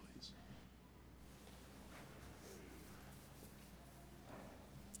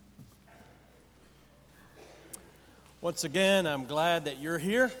Once again, I'm glad that you're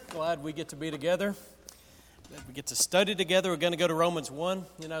here. Glad we get to be together, that we get to study together. We're going to go to Romans 1.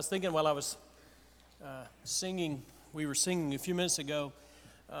 I was thinking while I was we were singing a few minutes ago,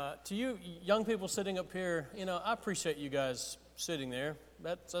 to you young people sitting up here, I appreciate you guys sitting there.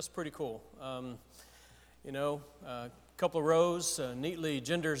 That's pretty cool. A couple of rows, neatly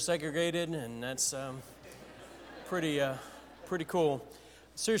gender segregated, and that's pretty cool.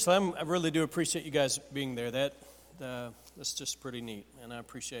 Seriously, I really do appreciate you guys being there. That's just pretty neat, and I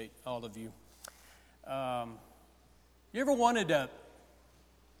appreciate all of you. Have you ever wanted to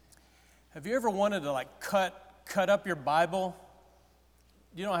like cut up your Bible?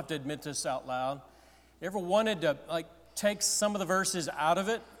 You don't have to admit this out loud. You ever wanted to like take some of the verses out of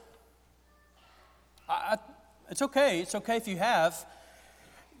it? It's okay. It's okay if you have.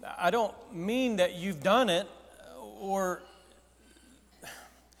 I don't mean that you've done it, or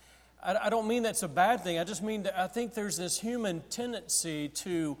I don't mean that's a bad thing. I just mean that I think there's this human tendency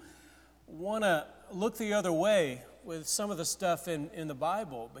to want to look the other way with some of the stuff in the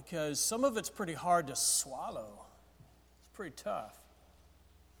Bible, because some of it's pretty hard to swallow. It's pretty tough.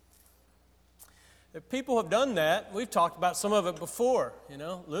 If people have done that, we've talked about some of it before,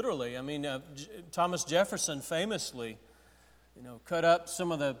 literally. I mean, Thomas Jefferson famously, cut up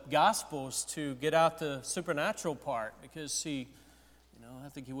some of the Gospels to get out the supernatural part, because I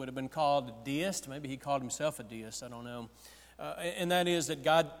think he would have been called a deist. Maybe he called himself a deist. I don't know. And that is that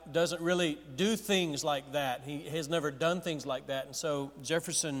God doesn't really do things like that. He has never done things like that. And so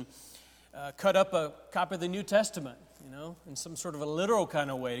Jefferson cut up a copy of the New Testament, in some sort of a literal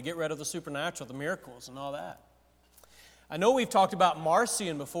kind of way to get rid of the supernatural, the miracles, and all that. I know we've talked about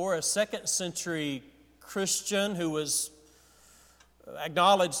Marcion before, a second century Christian who was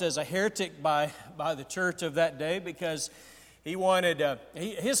acknowledged as a heretic by the church of that day, because he wanted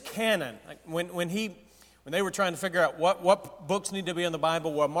his canon. Like when they were trying to figure out what books need to be in the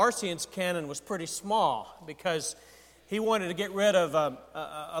Bible, well, Marcion's canon was pretty small, because he wanted to get rid of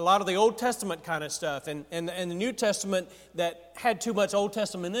a lot of the Old Testament kind of stuff, and the New Testament that had too much Old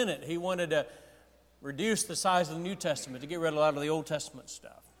Testament in it. He wanted to reduce the size of the New Testament to get rid of a lot of the Old Testament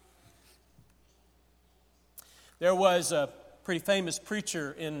stuff. There was a pretty famous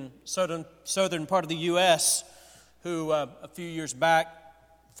preacher in southern part of the U.S. who a few years back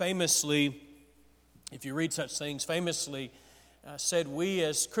famously, if you read such things, said, we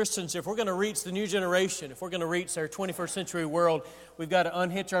as Christians, if we're going to reach the new generation, if we're going to reach our 21st century world, we've got to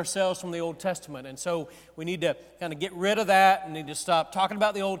unhitch ourselves from the Old Testament. And so we need to kind of get rid of that and need to stop talking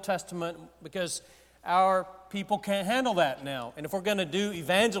about the Old Testament, because our people can't handle that now. And if we're going to do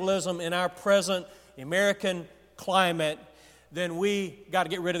evangelism in our present American climate, then we got to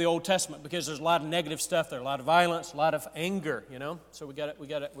get rid of the Old Testament, because there's a lot of negative stuff there, a lot of violence, a lot of anger, So we got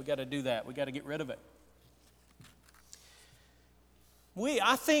to do that. We got to get rid of it. We,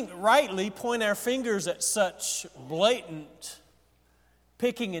 I think, rightly point our fingers at such blatant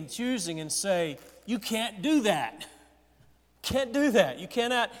picking and choosing and say, you can't do that. Can't do that. You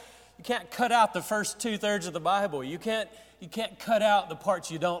can't cut out the first 2/3 of the Bible. You can't cut out the parts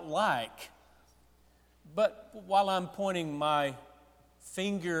you don't like. But while I'm pointing my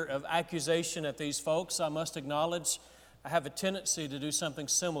finger of accusation at these folks, I must acknowledge I have a tendency to do something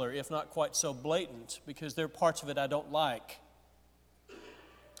similar, if not quite so blatant, because there are parts of it I don't like.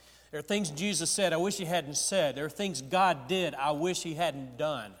 There are things Jesus said I wish He hadn't said. There are things God did I wish He hadn't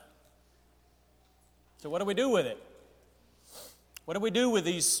done. So what do we do with it? What do we do with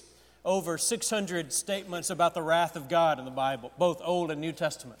these over 600 statements about the wrath of God in the Bible, both Old and New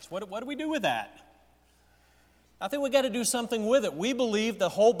Testaments? What do we do with that? I think we got to do something with it. We believe the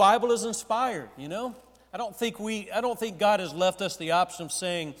whole Bible is inspired, I don't think God has left us the option of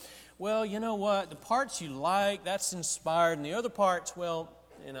saying, well, you know what, the parts you like, that's inspired, and the other parts, well,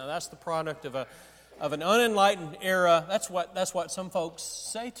 that's the product of an unenlightened era. That's what some folks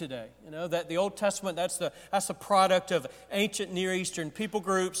say today. That the Old Testament, that's the product of ancient Near Eastern people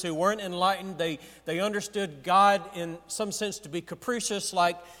groups who weren't enlightened. They understood God in some sense to be capricious,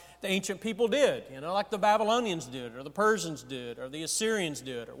 like the ancient people did, like the Babylonians did, or the Persians did, or the Assyrians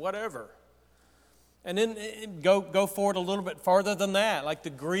did, or whatever. And then go forward a little bit farther than that, like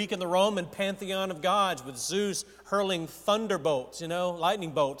the Greek and the Roman pantheon of gods, with Zeus hurling thunderbolts, lightning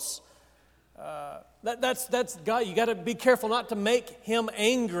bolts. That's God. You got to be careful not to make Him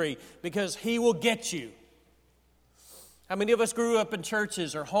angry, because He will get you. How many of us grew up in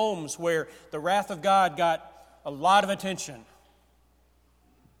churches or homes where the wrath of God got a lot of attention?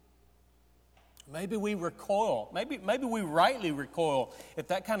 Maybe we recoil. Maybe we rightly recoil at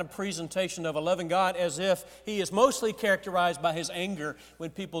that kind of presentation of a loving God, as if He is mostly characterized by His anger when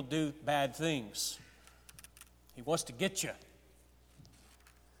people do bad things. He He wants to get you.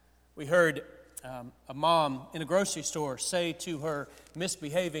 We heard a mom in a grocery store say to her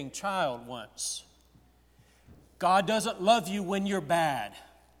misbehaving child once, God doesn't love you when you're bad.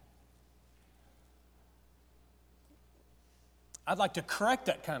 I'd like to correct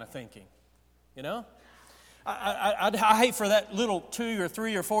that kind of thinking, you know? I hate for that little 2 or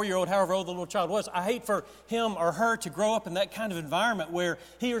 3 or 4-year-old, however old the little child was, I hate for him or her to grow up in that kind of environment where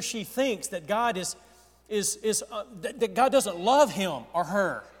he or she thinks that God that God doesn't love him or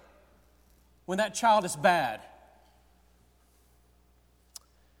her when that child is bad.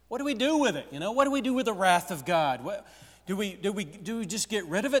 What do we do with it? You know, what do we do with the wrath of God? Do we just get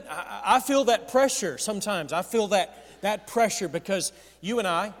rid of it? I feel that pressure sometimes. I feel that pressure because you and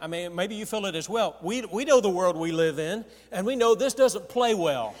I mean, maybe you feel it as well. We know the world we live in, and we know this doesn't play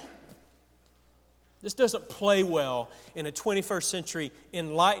well. This doesn't play well in a 21st century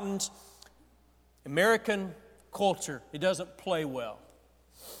enlightened American culture. It doesn't play well.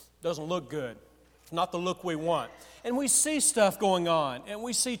 It doesn't look good. It's not the look we want. And we see stuff going on, and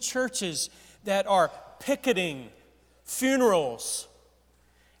we see churches that are picketing funerals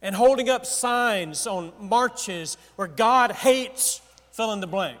and holding up signs on marches where God hates fill in the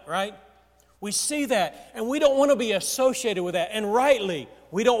blank, right? We see that, and we don't want to be associated with that. And rightly,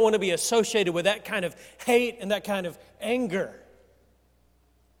 we don't want to be associated with that kind of hate and that kind of anger.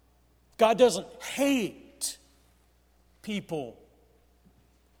 God doesn't hate people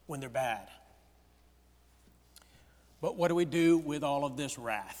when they're bad. But what do we do with all of this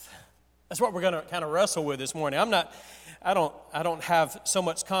wrath? That's what we're going to kind of wrestle with this morning. I don't have so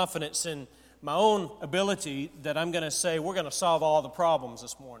much confidence in my own ability that I'm going to say we're going to solve all the problems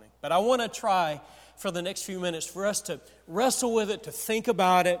this morning. But I want to try for the next few minutes for us to wrestle with it, to think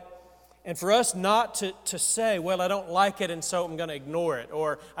about it, and for us not to say, well, I don't like it and so I'm going to ignore it,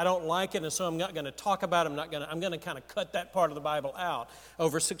 or I don't like it and so I'm not going to talk about it. I'm going to kind of cut that part of the Bible out.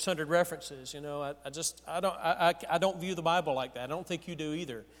 Over 600 references, you know. I don't view the Bible like that. I don't think you do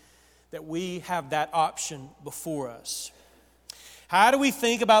either. That we have that option before us. How do we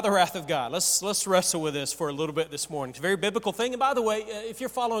think about the wrath of God? Let's wrestle with this for a little bit this morning. It's a very biblical thing. And by the way, if you're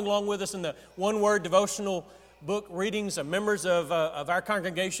following along with us in the one-word devotional book readings, members of our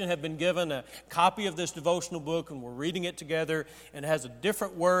congregation have been given a copy of this devotional book, and we're reading it together, and it has a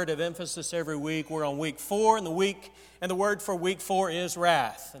different word of emphasis every week. We're on week 4, and the word for week 4 is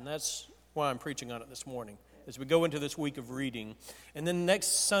wrath, and that's why I'm preaching on it this morning as we go into this week of reading. And then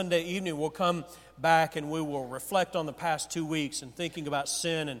next Sunday evening, we'll come back and we will reflect on the past 2 weeks and thinking about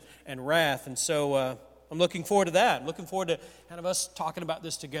sin and wrath. And so I'm looking forward to that. I'm looking forward to kind of us talking about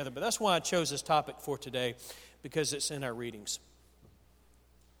this together. But that's why I chose this topic for today, because it's in our readings.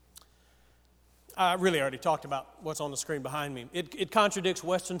 I really already talked about what's on the screen behind me. It contradicts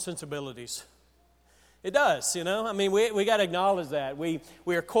Western sensibilities. It does, you know. I mean, we got to acknowledge that. We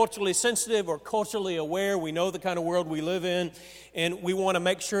are culturally sensitive or culturally aware. We know the kind of world we live in, and we want to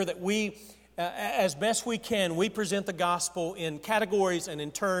make sure that we, as best we can, we present the gospel in categories and in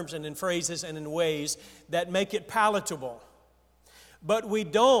terms and in phrases and in ways that make it palatable. But we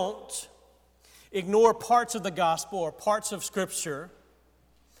don't ignore parts of the gospel or parts of Scripture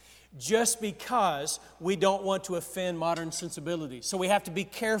just because we don't want to offend modern sensibilities. So we have to be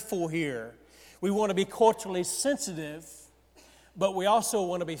careful here. We want to be culturally sensitive, but we also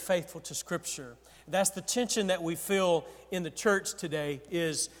want to be faithful to Scripture. That's the tension that we feel in the church today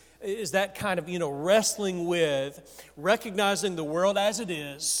is that kind of, wrestling with, recognizing the world as it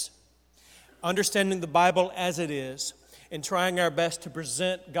is, understanding the Bible as it is, and trying our best to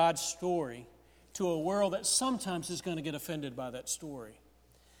present God's story to a world that sometimes is going to get offended by that story.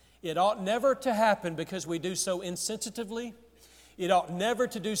 It ought never to happen because we do so insensitively. It ought never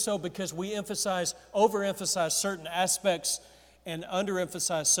to do so because we overemphasize certain aspects and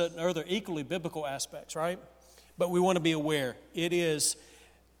underemphasize certain other equally biblical aspects, right? But we want to be aware. It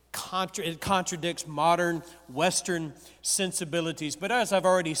contradicts modern Western sensibilities. But as I've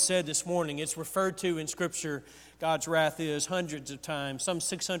already said this morning, it's referred to in Scripture, God's wrath is hundreds of times, some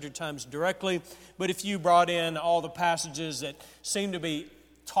 600 times directly. But if you brought in all the passages that seem to be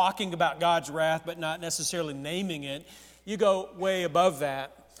talking about God's wrath but not necessarily naming it, you go way above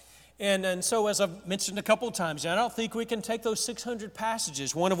that. And so, as I've mentioned a couple of times, I don't think we can take those 600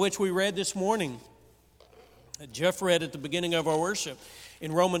 passages, one of which we read this morning, that Jeff read at the beginning of our worship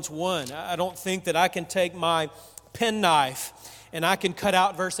in Romans 1. I don't think that I can take my penknife and I can cut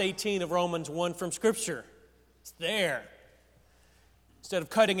out verse 18 of Romans 1 from Scripture. It's there. Instead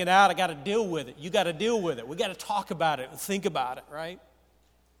of cutting it out, I got to deal with it. You got to deal with it. We got to talk about it and think about it, right?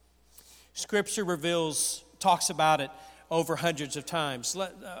 Scripture talks about it over hundreds of times,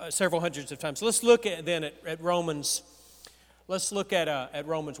 several hundreds of times. Let's look at then at Romans. Let's look at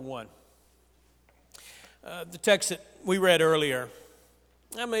Romans 1. The text that we read earlier.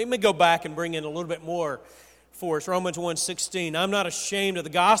 Let me go back and bring in a little bit more for us. Romans 1:16. I'm not ashamed of the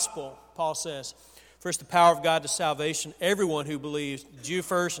gospel, Paul says. For it's the power of God to salvation, everyone who believes, the Jew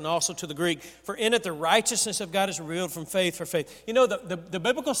first and also to the Greek. For in it the righteousness of God is revealed from faith for faith. You know, the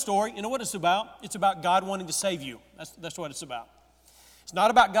biblical story, you know what it's about? It's about God wanting to save you. That's what it's about. It's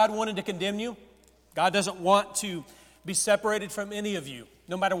not about God wanting to condemn you. God doesn't want to be separated from any of you,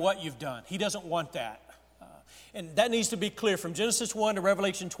 no matter what you've done. He doesn't want that. And that needs to be clear. From Genesis 1 to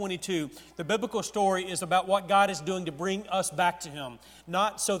Revelation 22, the biblical story is about what God is doing to bring us back to Him.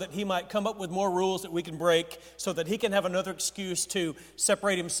 Not so that He might come up with more rules that we can break, so that He can have another excuse to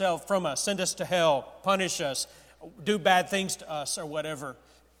separate Himself from us, send us to hell, punish us, do bad things to us, or whatever.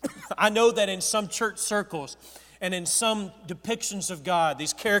 I know that in some church circles and in some depictions of God,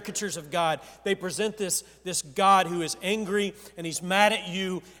 these caricatures of God, they present this God who is angry and He's mad at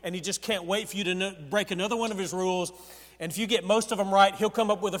you and He just can't wait for you to break another one of His rules. And if you get most of them right, He'll come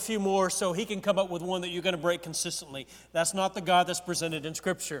up with a few more so He can come up with one that you're going to break consistently. That's not the God that's presented in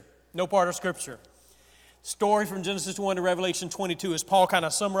Scripture. No part of Scripture. Story from Genesis 1 to Revelation 22, as Paul kind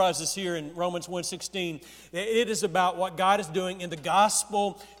of summarizes here in Romans 1:16, it is about what God is doing in the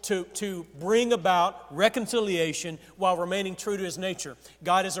gospel to bring about reconciliation while remaining true to His nature.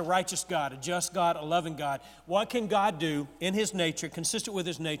 God is a righteous God, a just God, a loving God. What can God do in His nature, consistent with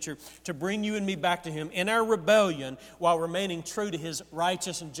His nature, to bring you and me back to Him in our rebellion while remaining true to His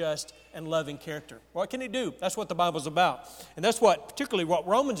righteous and just and loving character? What can He do? That's what the Bible's about. And that's particularly what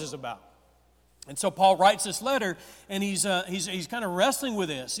Romans is about. And so Paul writes this letter, and he's kind of wrestling with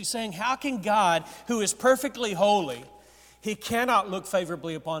this. He's saying, how can God, who is perfectly holy, He cannot look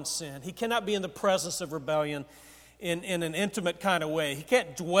favorably upon sin. He cannot be in the presence of rebellion in an intimate kind of way. He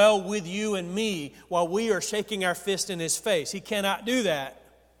can't dwell with you and me while we are shaking our fist in His face. He cannot do that.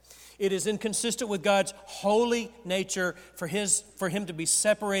 It is inconsistent with God's holy nature for Him to be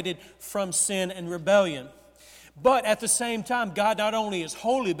separated from sin and rebellion. But at the same time, God not only is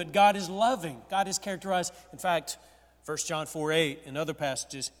holy, but God is loving. God is characterized, in fact, 1 John 4:8 and other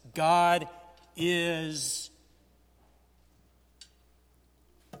passages, God is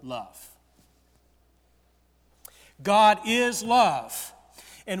love. God is love.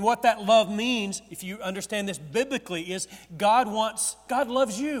 And what that love means, if you understand this biblically, is God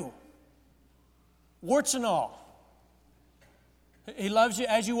loves you. Warts and all. He loves you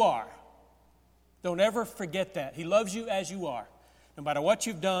as you are. Don't ever forget that. He loves you as you are. No matter what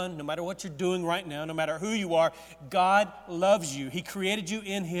you've done, no matter what you're doing right now, no matter who you are, God loves you. He created you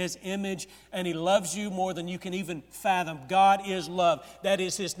in His image, and He loves you more than you can even fathom. God is love. That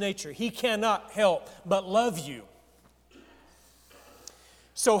is His nature. He cannot help but love you.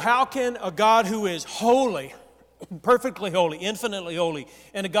 So how can a God who is holy, perfectly holy, infinitely holy,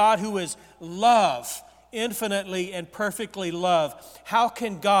 and a God who is love, infinitely and perfectly love, how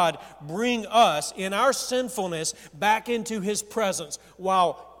can God bring us in our sinfulness back into His presence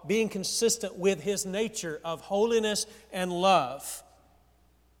while being consistent with His nature of holiness and love?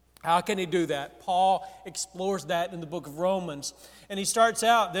 How can He do that? Paul explores that in the book of Romans. And he starts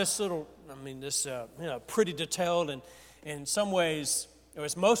out pretty detailed and in some ways, it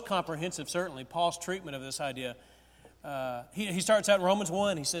was most comprehensive, certainly, Paul's treatment of this idea. He starts out in Romans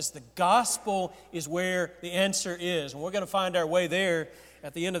 1. He says the gospel is where the answer is. And we're going to find our way there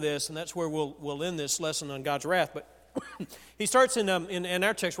at the end of this, and that's where we'll end this lesson on God's wrath. But he starts in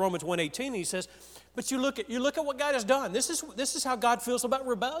our text, Romans 1:18. He says, but you look at what God has done. This is how God feels about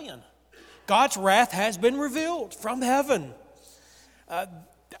rebellion. God's wrath has been revealed from heaven.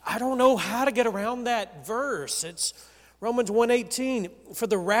 I don't know how to get around that verse. It's Romans 1:18, for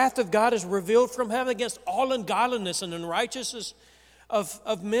the wrath of God is revealed from heaven against all ungodliness and unrighteousness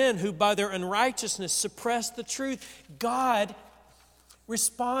of men who by their unrighteousness suppress the truth. God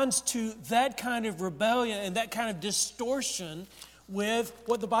responds to that kind of rebellion and that kind of distortion with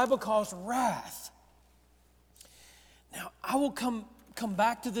what the Bible calls wrath. Now, I will come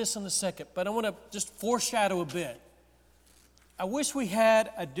back to this in a second, but I want to just foreshadow a bit. I wish we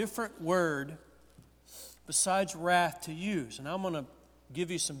had a different word besides wrath to use. And I'm going to give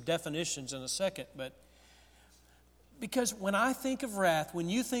you some definitions in a second. But because when I think of wrath, when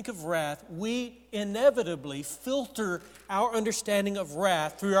you think of wrath, we inevitably filter our understanding of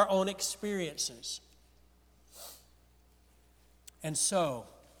wrath through our own experiences. And so,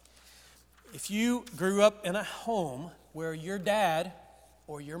 if you grew up in a home where your dad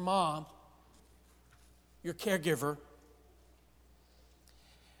or your mom, your caregiver,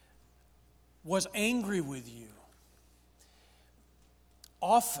 was angry with you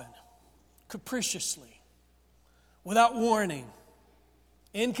often, capriciously, without warning,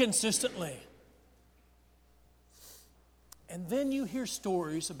 inconsistently. And then you hear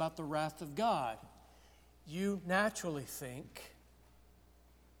stories about the wrath of God. You naturally think,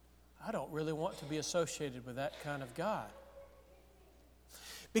 I don't really want to be associated with that kind of God.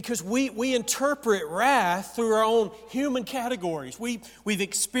 Because we interpret wrath through our own human categories. We've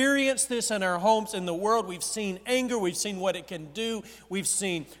experienced this in our homes, in the world. We've seen anger. We've seen what it can do. We've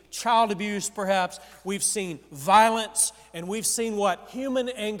seen child abuse, perhaps. We've seen violence. And we've seen what human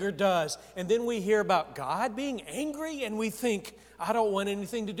anger does. And then we hear about God being angry, and we think, I don't want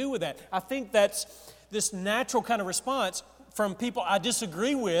anything to do with that. I think that's this natural kind of response from people I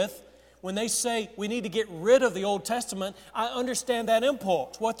disagree with. When they say we need to get rid of the Old Testament, I understand that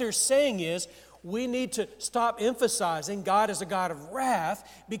impulse. What they're saying is we need to stop emphasizing God as a God of wrath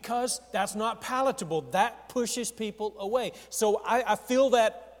because that's not palatable. That pushes people away. So I feel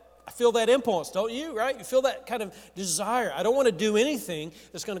that impulse, don't you? Right? You feel that kind of desire. I don't want to do anything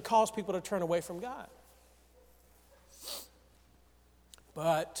that's going to cause people to turn away from God.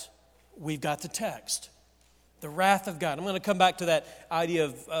 But we've got the text. The wrath of God. I'm going to come back to that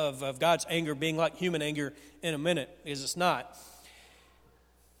idea of God's anger being like human anger in a minute, because it's not.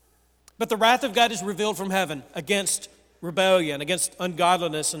 But the wrath of God is revealed from heaven against rebellion, against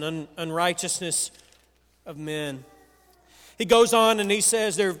ungodliness and unrighteousness of men. He goes on and he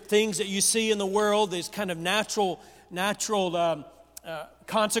says there are things that you see in the world, these kind of natural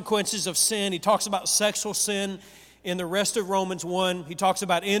consequences of sin. He talks about sexual sin in the rest of Romans 1. He talks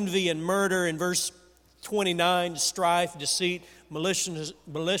about envy and murder in verse 29, strife, deceit,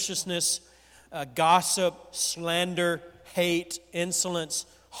 maliciousness, gossip, slander, hate, insolence,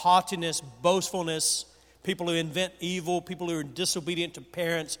 haughtiness, boastfulness, people who invent evil, people who are disobedient to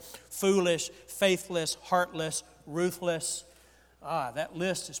parents, foolish, faithless, heartless, ruthless. That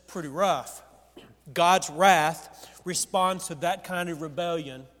list is pretty rough. God's wrath responds to that kind of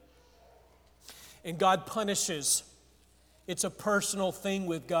rebellion, and God punishes. It's a personal thing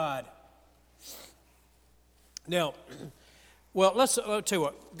with God. Now, well, let's tell you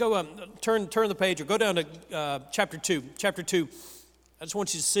what. Go turn the page or go down to chapter 2. Chapter 2. I just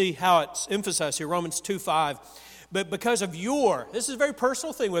want you to see how it's emphasized here. Romans 2:5. But because of this is a very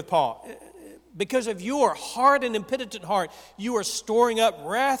personal thing with Paul. Because of your hard and impenitent heart, you are storing up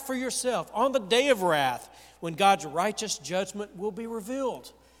wrath for yourself on the day of wrath when God's righteous judgment will be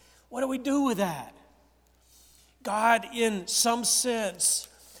revealed. What do we do with that? God, in some sense,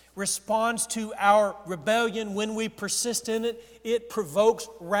 responds to our rebellion. When we persist in it, it provokes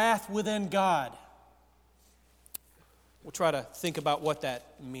wrath within God. We'll try to think about what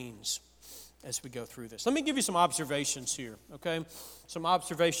that means as we go through this. Let me give you some observations here, okay? Some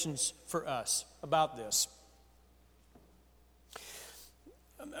observations for us about this.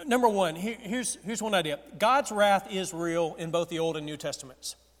 Number one, here's one idea. God's wrath is real in both the Old and New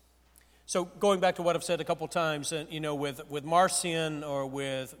Testaments. So going back to what I've said a couple times, with Marcion or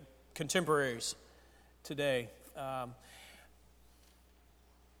with contemporaries today,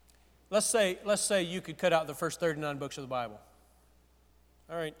 let's say you could cut out the first 39 books of the Bible.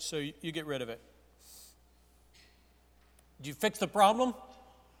 All right, so you get rid of it. Did you fix the problem?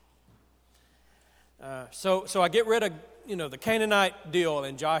 So I get rid of the Canaanite deal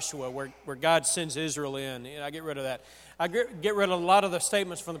in Joshua where God sends Israel in. I get rid of that. I get rid of a lot of the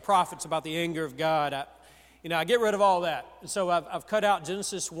statements from the prophets about the anger of God. I get rid of all that. And so I've cut out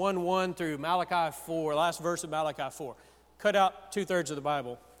Genesis 1:1 through Malachi 4, last verse of Malachi 4. Cut out 2/3 of the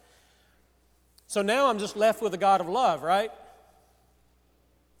Bible. So now I'm just left with the God of love, right?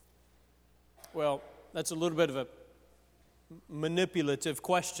 Well, that's a little bit of a manipulative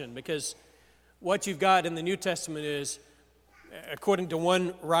question, because what you've got in the New Testament is, according to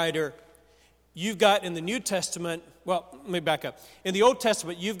one writer, you've got in the New Testament, well, let me back up. In the Old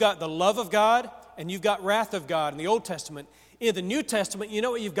Testament, you've got the love of God and you've got wrath of God in the Old Testament. In the New Testament, you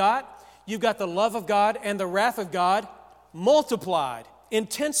know what you've got? You've got the love of God and the wrath of God multiplied,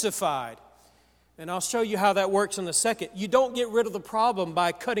 intensified. And I'll show you how that works in a second. You don't get rid of the problem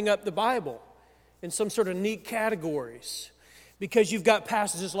by cutting up the Bible in some sort of neat categories, because you've got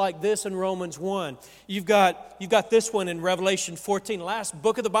passages like this in Romans 1. You've got this one in Revelation 14, last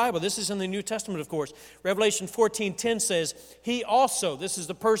book of the Bible. This is in the New Testament, of course. Revelation 14:10 says, he also, this is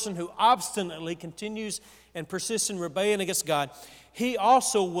the person who obstinately continues and persists in rebellion against God, he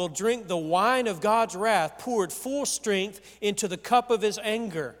also will drink the wine of God's wrath, poured full strength into the cup of his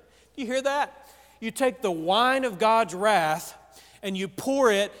anger. Do you hear that? You take the wine of God's wrath and you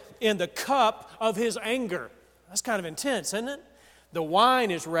pour it in the cup of his anger. That's kind of intense, isn't it? The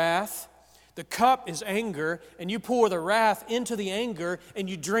wine is wrath. The cup is anger, and you pour the wrath into the anger, and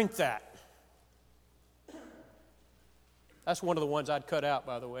you drink that. That's one of the ones I'd cut out,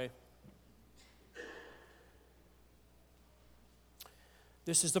 by the way.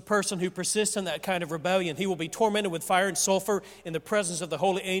 This is the person who persists in that kind of rebellion. He will be tormented with fire and sulfur in the presence of the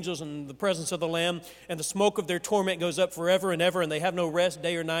holy angels and in the presence of the Lamb. And the smoke of their torment goes up forever and ever, and they have no rest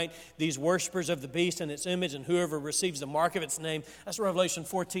day or night. These worshipers of the beast and its image, and whoever receives the mark of its name. That's Revelation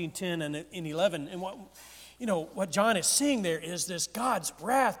 14:10 and 11. And what John is seeing there is this God's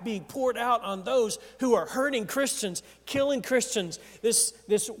wrath being poured out on those who are hurting Christians, killing Christians.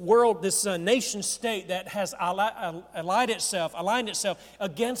 This world, this nation state that has aligned itself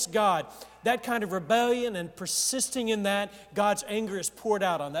against God. That kind of rebellion and persisting in that, God's anger is poured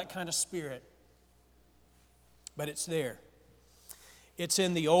out on that kind of spirit. But it's there. It's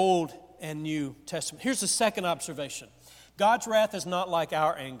in the Old and New Testament. Here's the second observation. God's wrath is not like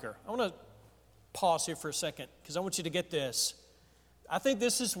our anger. I want to pause here for a second because I want you to get this. I think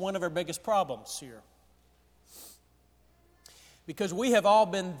this is one of our biggest problems here. Because we have all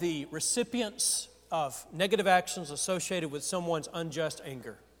been the recipients of negative actions associated with someone's unjust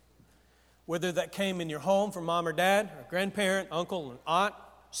anger. Whether that came in your home from mom or dad, or grandparent, uncle, and aunt,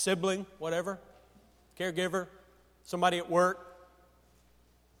 sibling, whatever, caregiver, somebody at work.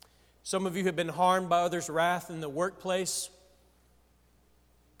 Some of you have been harmed by others' wrath in the workplace.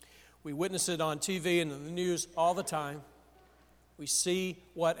 We witness it on TV and in the news all the time. We see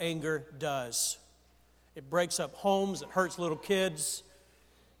what anger does. It breaks up homes. It hurts little kids.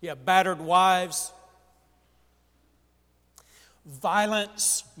 You have battered wives.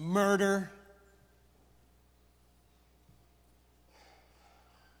 Violence, murder.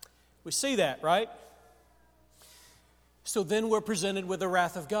 We see that, right? So then we're presented with the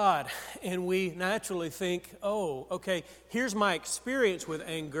wrath of God. And we naturally think, oh, okay, here's my experience with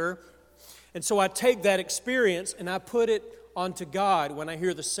anger. And so I take that experience and I put it onto God when I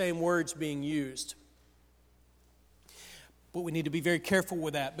hear the same words being used. But we need to be very careful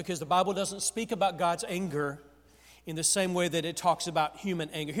with that because the Bible doesn't speak about God's anger in the same way that it talks about human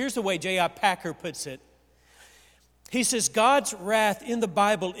anger. Here's the way J.I. Packer puts it. He says, God's wrath in the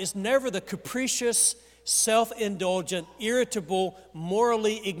Bible is never the capricious, self-indulgent, irritable,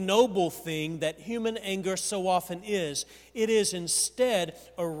 morally ignoble thing that human anger so often is. It is instead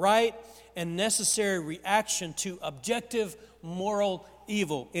a right and necessary reaction to objective moral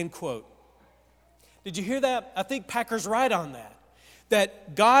evil, end quote. Did you hear that? I think Packer's right on that.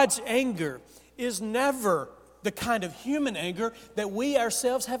 That God's anger is never the kind of human anger that we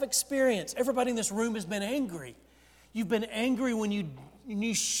ourselves have experienced. Everybody in this room has been angry. You've been angry when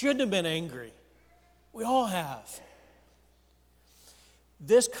you shouldn't have been angry. We all have.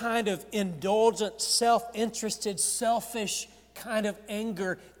 This kind of indulgent, self-interested, selfish kind of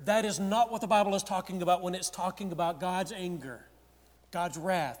anger, that is not what the Bible is talking about when it's talking about God's anger, God's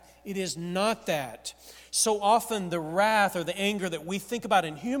wrath. It is not that. So often the wrath or the anger that we think about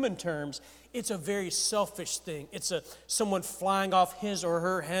in human terms, it's a very selfish thing. It's someone flying off his or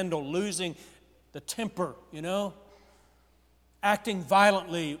her handle, losing the temper, acting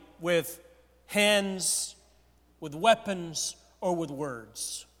violently with hands, with weapons, or with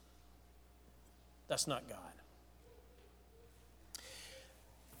words. That's not God.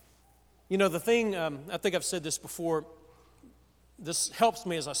 The thing, I think I've said this before, this helps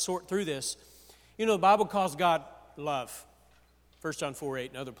me as I sort through this. The Bible calls God love. 1 John 4:8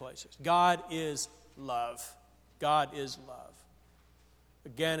 and other places. God is love. God is love.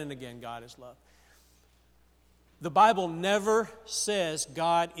 Again and again, God is love. The Bible never says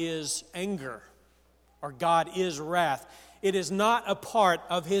God is anger or God is wrath. It is not a part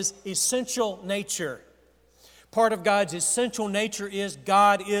of His essential nature. Part of God's essential nature is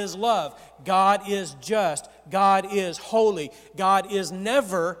God is love. God is just. God is holy. God is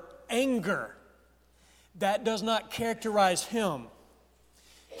never anger. That does not characterize Him.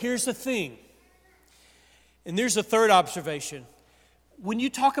 Here's the thing, and there's the third observation. When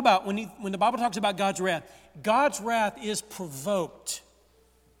the Bible talks about God's wrath is provoked.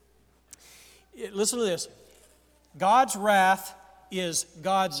 Listen to this. God's wrath is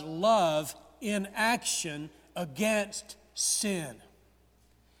God's love in action against sin.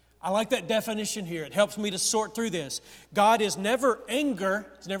 I like that definition here. It helps me to sort through this. God is never anger.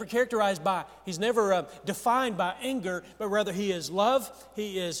 He's never He's never defined by anger, but rather He is love.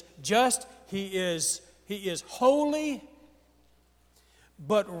 He is just. He is holy.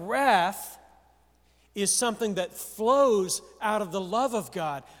 But wrath is something that flows out of the love of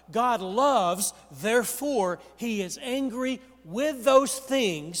God. God loves, therefore He is angry with those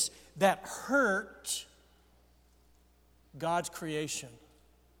things that hurt God's creation,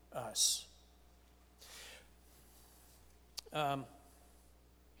 us. Let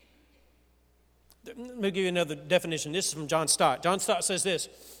me give you another definition. This is from John Stott. John Stott says this: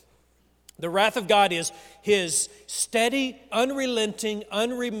 the wrath of God is His steady, unrelenting,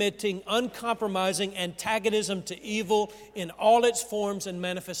 unremitting, uncompromising antagonism to evil in all its forms and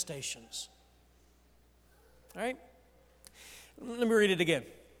manifestations. All right? Let me read it again.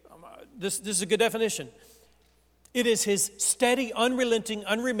 This is a good definition. It is His steady, unrelenting,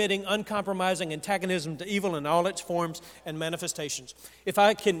 unremitting, uncompromising antagonism to evil in all its forms and manifestations. If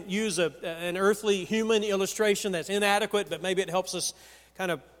I can use an earthly human illustration that's inadequate, but maybe it helps us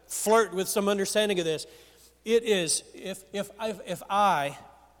kind of flirt with some understanding of this, it is if I,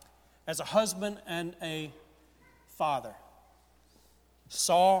 as a husband and a father,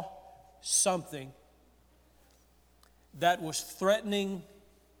 saw something that was threatening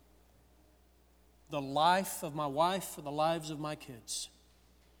the life of my wife or the lives of my kids.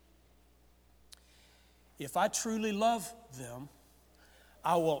 If I truly love them,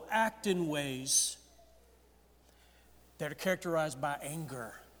 I will act in ways that are characterized by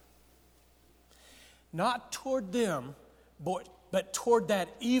anger. Not toward them, but toward that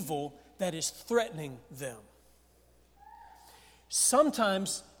evil that is threatening them.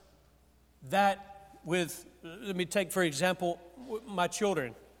 Sometimes let me take for example, my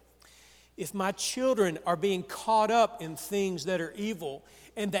children. If my children are being caught up in things that are evil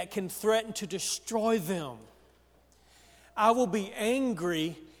and that can threaten to destroy them, I will be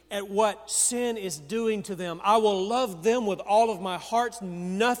angry at what sin is doing to them. I will love them with all of my heart.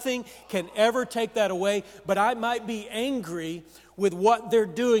 Nothing can ever take that away, but I might be angry with what they're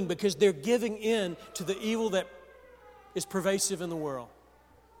doing because they're giving in to the evil that is pervasive in the world.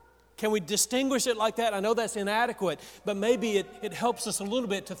 Can we distinguish it like that? I know that's inadequate, but maybe it helps us a little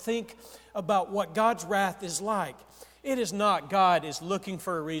bit to think about what God's wrath is like. It is not God is looking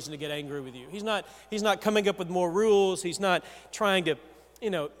for a reason to get angry with you. He's not coming up with more rules. He's not trying to,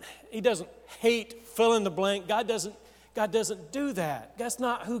 He doesn't hate fill in the blank. God doesn't do that. That's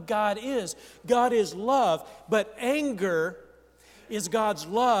not who God is. God is love, but anger is God's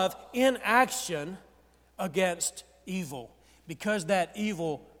love in action against evil, because that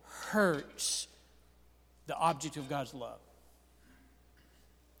evil hurts the object of God's love.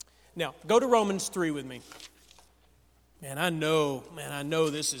 Now, go to Romans 3 with me. Man, I know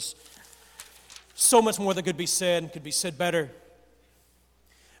this is so much more that could be said better.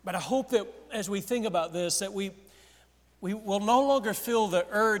 But I hope that as we think about this, that we will no longer feel the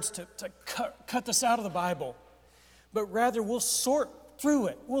urge to cut this out of the Bible, but rather we'll sort through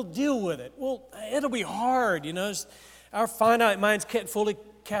it. We'll deal with it. It'll be hard, Our finite minds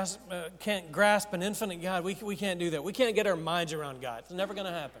can't grasp an infinite God. We can't do that. We can't get our minds around God. It's never going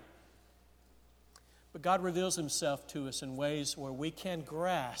to happen. But God reveals Himself to us in ways where we can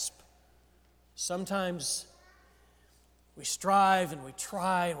grasp. Sometimes we strive and we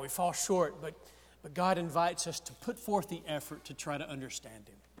try and we fall short, but God invites us to put forth the effort to try to understand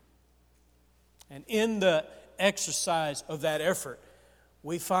Him. And in the exercise of that effort,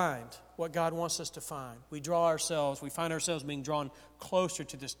 we find what God wants us to find. We find ourselves being drawn closer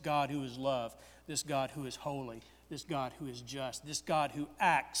to this God who is love, this God who is holy, this God who is just, this God who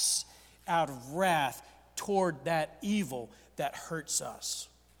acts out of wrath toward that evil that hurts us.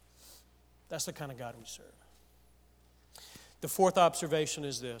 That's the kind of God we serve. The fourth observation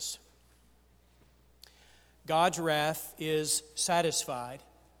is this: God's wrath is satisfied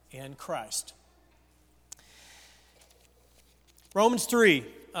in Christ. Romans 3,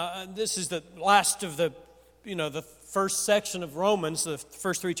 this is the last of the first section of Romans, the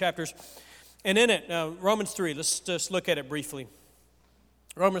first 3 chapters. And in it, Romans 3, let's just look at it briefly.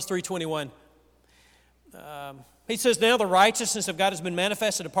 Romans 3:21. He says, now the righteousness of God has been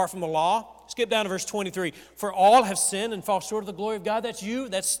manifested apart from the law. Skip down to verse 23. For all have sinned and fall short of the glory of God. That's you,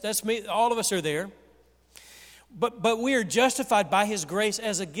 that's me, all of us are there. But we are justified by His grace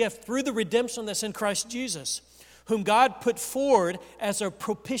as a gift through the redemption that's in Christ Jesus, whom God put forward as a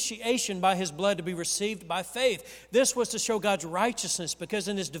propitiation by His blood to be received by faith. This was to show God's righteousness, because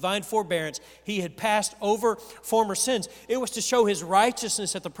in His divine forbearance He had passed over former sins. It was to show His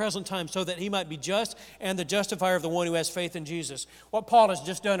righteousness at the present time, so that He might be just and the justifier of the one who has faith in Jesus. What Paul has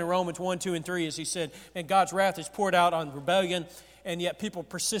just done in Romans 1, 2, and 3 is he said, and God's wrath is poured out on rebellion, and yet people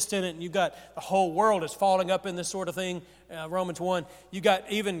persist in it, and you've got the whole world is falling up in this sort of thing. Romans 1, you got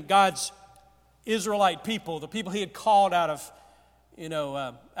even God's Israelite people, the people He had called out of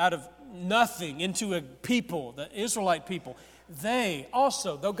nothing into a people, the Israelite people. They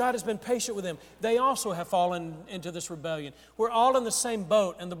also, though God has been patient with them, they also have fallen into this rebellion. We're all in the same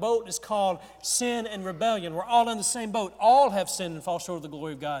boat, and the boat is called sin and rebellion. We're all in the same boat. All have sinned and fall short of the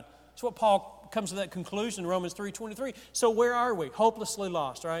glory of God, as That's what Paul comes to that conclusion in Romans 3:23. So where are we? Hopelessly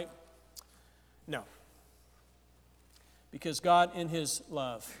lost, right? No. Because God, in His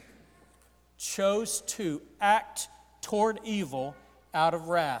love, chose to act toward evil out of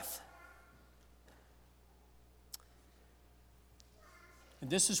wrath. And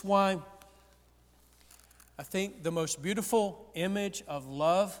this is why I think the most beautiful image of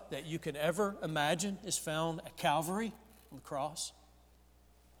love that you can ever imagine is found at Calvary on the cross.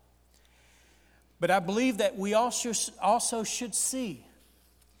 But I believe that we also should see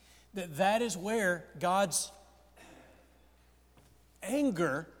that that is where God's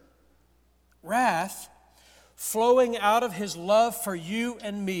anger, wrath, flowing out of His love for you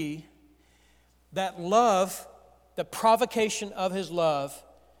and me, that love, the provocation of His love,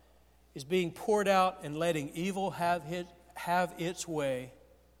 is being poured out and letting evil have its way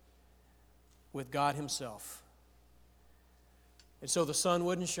with God Himself. And so the sun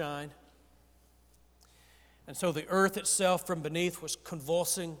wouldn't shine. And so the earth itself from beneath was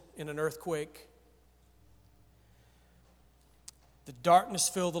convulsing in an earthquake. The darkness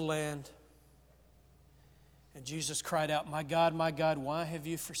filled the land. And Jesus cried out, my God, why have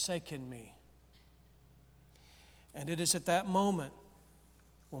you forsaken me?" And it is at that moment,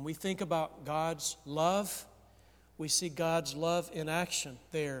 when we think about God's love, we see God's love in action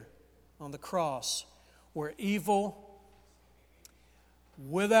there on the cross, where evil,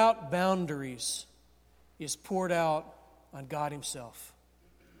 without boundaries, is poured out on God Himself.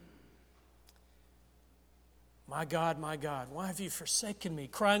 My God, why have you forsaken me?"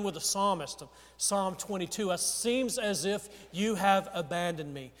 Crying with the psalmist of Psalm 22, "It seems as if you have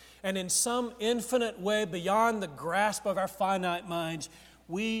abandoned me." And in some infinite way beyond the grasp of our finite minds,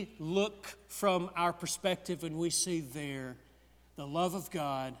 we look from our perspective and we see there the love of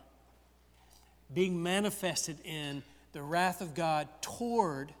God being manifested in the wrath of God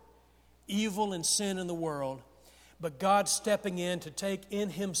toward evil and sin in the world, but God stepping in to take in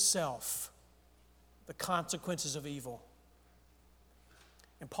Himself the consequences of evil.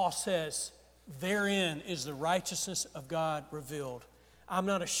 And Paul says, therein is the righteousness of God revealed. I'm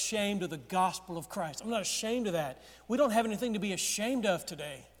not ashamed of the gospel of Christ. I'm not ashamed of that. We don't have anything to be ashamed of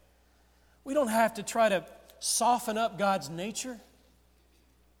today. We don't have to try to soften up God's nature.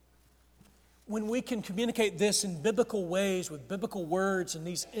 When we can communicate this in biblical ways with biblical words and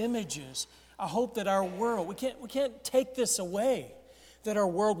these images, I hope that our world, we can't take this away, that our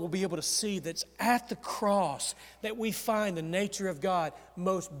world will be able to see that's at the cross that we find the nature of God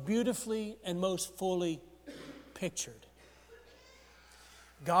most beautifully and most fully pictured.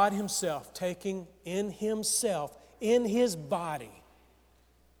 God Himself taking in Himself, in His body,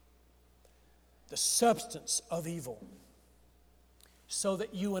 the substance of evil, so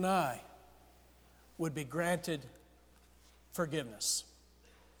that you and I would be granted forgiveness.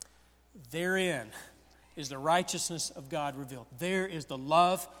 Therein is the righteousness of God revealed. There is the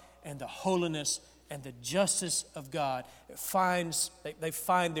love and the holiness and the justice of God. They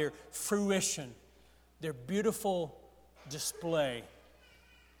find their fruition, their beautiful display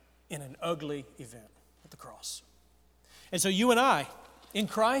in an ugly event at the cross. And so you and I, in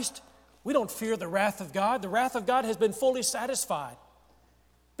Christ, we don't fear the wrath of God. The wrath of God has been fully satisfied,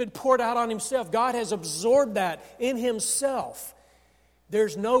 been poured out on Himself. God has absorbed that in Himself.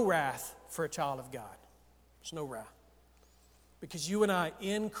 There's no wrath for a child of God. There's no wrath. Because you and I,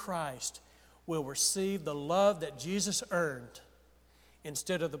 in Christ, will receive the love that Jesus earned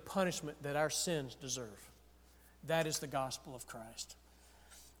instead of the punishment that our sins deserve. That is the gospel of Christ.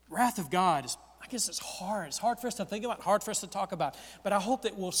 Wrath of God is, I guess it's hard. It's hard for us to think about, hard for us to talk about. But I hope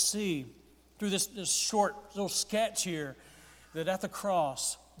that we'll see through this short little sketch here that at the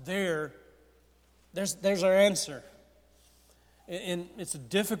cross, there's our answer. And it's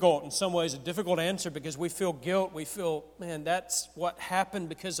in some ways, a difficult answer because we feel guilt. We feel, man, that's what happened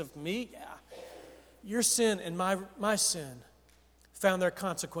because of me. Yeah. Your sin and my sin found their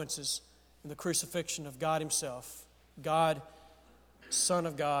consequences in the crucifixion of God Himself. God, Son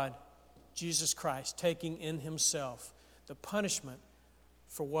of God, Jesus Christ, taking in Himself the punishment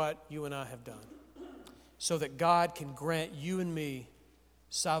for what you and I have done, so that God can grant you and me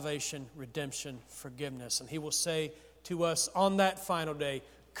salvation, redemption, forgiveness. And He will say to us on that final day,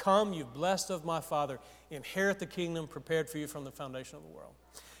 "Come, you blessed of my Father, inherit the kingdom prepared for you from the foundation of the world."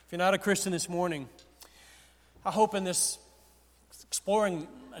 If you're not a Christian this morning, I hope in this exploring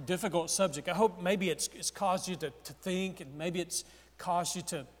a difficult subject, I hope maybe it's caused you to think, and maybe it's caused you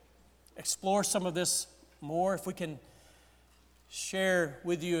to explore some of this more. If we can share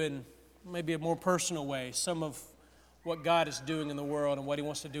with you in maybe a more personal way some of what God is doing in the world and what He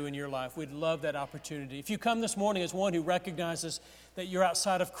wants to do in your life. We'd love that opportunity. If you come this morning as one who recognizes that you're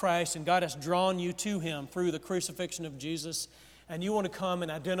outside of Christ and God has drawn you to Him through the crucifixion of Jesus, and you want to come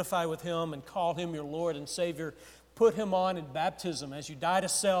and identify with Him and call Him your Lord and Savior, put Him on in baptism as you die to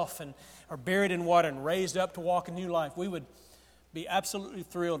self and are buried in water and raised up to walk a new life, we would be absolutely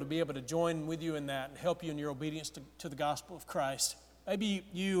thrilled to be able to join with you in that and help you in your obedience to the gospel of Christ. Maybe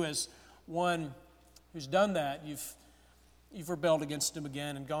you, as one who's done that, you've rebelled against Him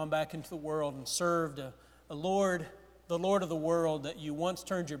again and gone back into the world and served the Lord of the world that you once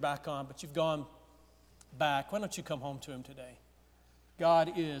turned your back on, but you've gone back. Why don't you come home to Him today?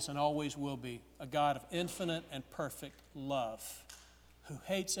 God is and always will be a God of infinite and perfect love who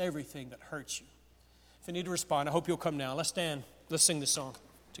hates everything that hurts you. If you need to respond, I hope you'll come now. Let's stand. Let's sing this song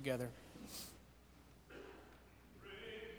together.